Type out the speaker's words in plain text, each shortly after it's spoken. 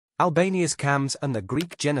Albania's Chams and the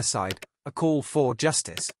Greek genocide, a call for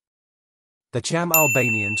justice. The Cham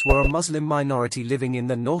Albanians were a Muslim minority living in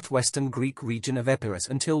the northwestern Greek region of Epirus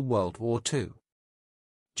until World War II.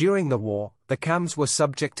 During the war, the Chams were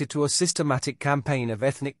subjected to a systematic campaign of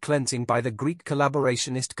ethnic cleansing by the Greek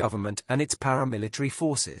collaborationist government and its paramilitary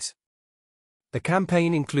forces. The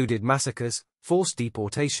campaign included massacres, forced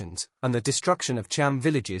deportations, and the destruction of Cham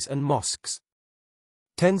villages and mosques.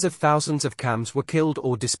 Tens of thousands of Chams were killed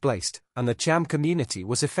or displaced, and the Cham community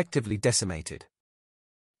was effectively decimated.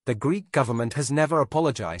 The Greek government has never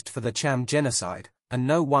apologized for the Cham genocide, and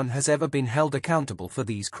no one has ever been held accountable for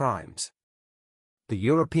these crimes. The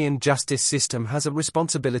European justice system has a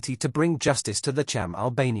responsibility to bring justice to the Cham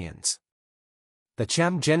Albanians. The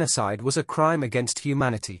Cham genocide was a crime against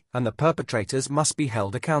humanity, and the perpetrators must be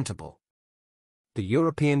held accountable. The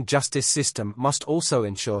European justice system must also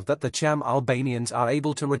ensure that the Cham Albanians are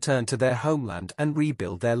able to return to their homeland and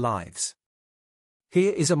rebuild their lives.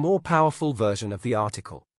 Here is a more powerful version of the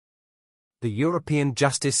article. The European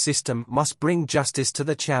justice system must bring justice to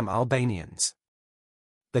the Cham Albanians.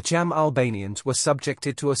 The Cham Albanians were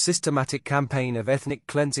subjected to a systematic campaign of ethnic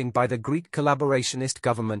cleansing by the Greek collaborationist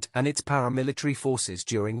government and its paramilitary forces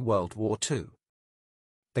during World War II.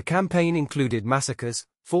 The campaign included massacres,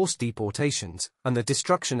 forced deportations, and the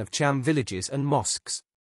destruction of Cham villages and mosques.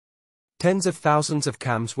 Tens of thousands of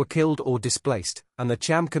Chams were killed or displaced, and the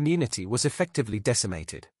Cham community was effectively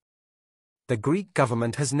decimated. The Greek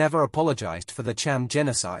government has never apologized for the Cham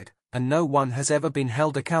genocide, and no one has ever been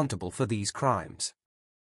held accountable for these crimes.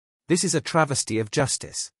 This is a travesty of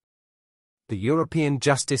justice. The European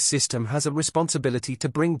justice system has a responsibility to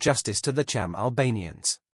bring justice to the Cham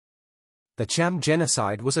Albanians. The Cham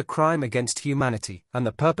genocide was a crime against humanity, and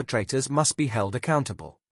the perpetrators must be held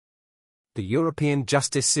accountable. The European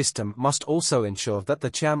justice system must also ensure that the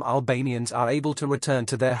Cham Albanians are able to return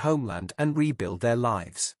to their homeland and rebuild their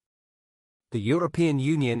lives. The European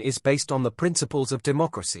Union is based on the principles of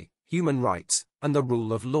democracy, human rights, and the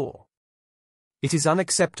rule of law. It is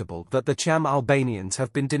unacceptable that the Cham Albanians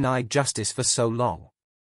have been denied justice for so long.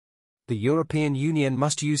 The European Union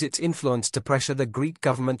must use its influence to pressure the Greek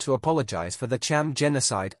government to apologize for the Cham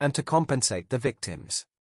genocide and to compensate the victims.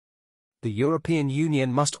 The European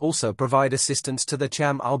Union must also provide assistance to the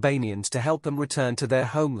Cham Albanians to help them return to their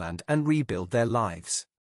homeland and rebuild their lives.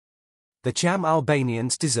 The Cham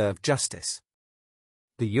Albanians deserve justice.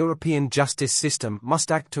 The European justice system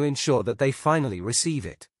must act to ensure that they finally receive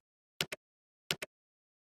it.